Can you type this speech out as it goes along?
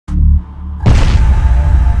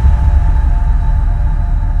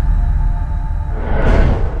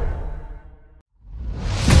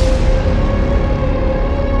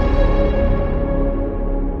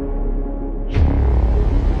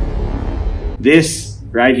This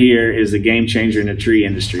right here is a game changer in the tree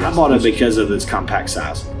industry. I bought it because of its compact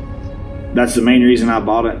size. That's the main reason I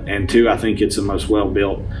bought it, and two, I think it's the most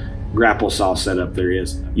well-built grapple saw setup there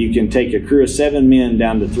is. You can take a crew of 7 men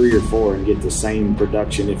down to 3 or 4 and get the same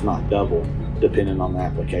production, if not double, depending on the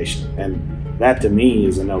application. And that to me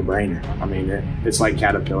is a no-brainer. I mean, it's like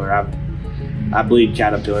Caterpillar. I bleed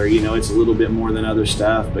Caterpillar. You know, it's a little bit more than other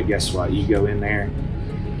stuff, but guess what? You go in there,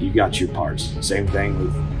 you got your parts. Same thing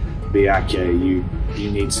with BIK. You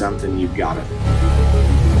need something, you've got it.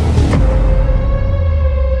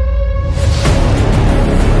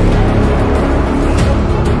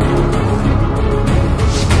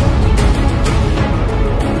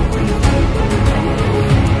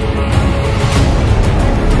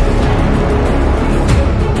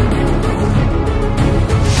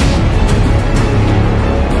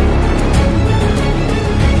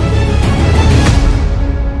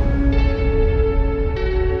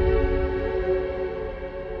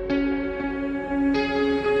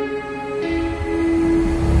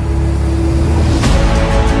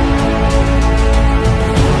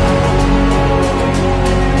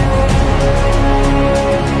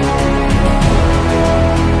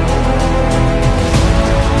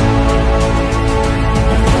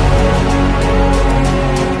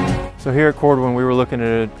 So here at Cordovan, we were looking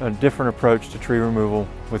at a different approach to tree removal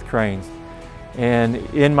with cranes. And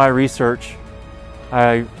in my research,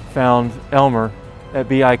 I found Elmer at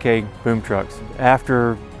BIK Boom Trucks.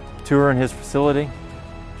 After touring his facility,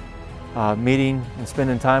 meeting and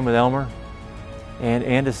spending time with Elmer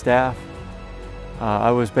and his staff, I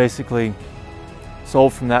was basically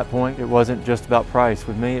sold from that point. It wasn't just about price.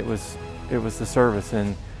 With me, it was the service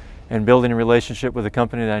and building a relationship with a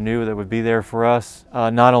company that I knew that would be there for us.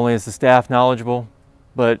 Not only is the staff knowledgeable,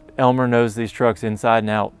 but Elmer knows these trucks inside and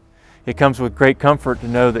out. It comes with great comfort to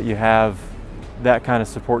know that you have that kind of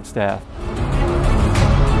support staff.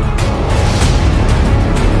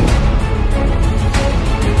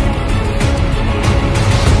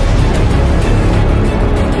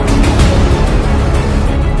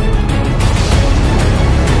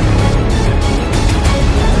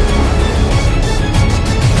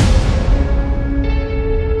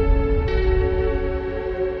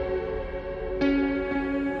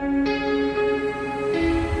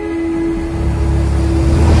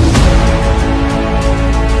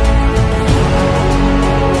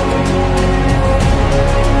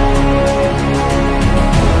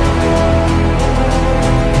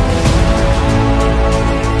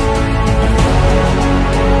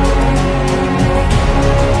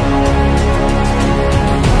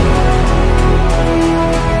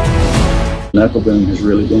 Knuckle boom has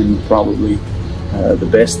really been probably the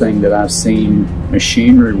best thing that I've seen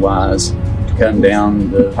machinery-wise to come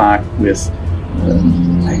down the pike with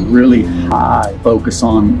a really high focus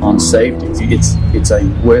on safety. It's a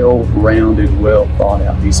well-rounded,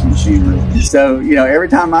 well-thought-out piece of machinery. So, you know, every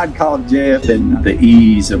time I'd call Jeff, and the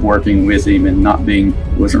ease of working with him and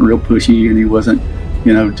wasn't real pushy, and he wasn't,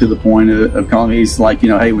 you know, to the point of calling me. He's like, you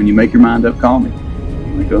know, hey, when you make your mind up, call me.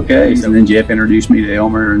 I'm like, okay. So then Jeff introduced me to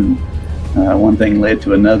Elmer, and one thing led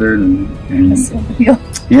to another, and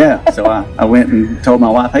yeah, so I went and told my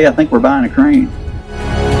wife, hey, I think we're buying a crane.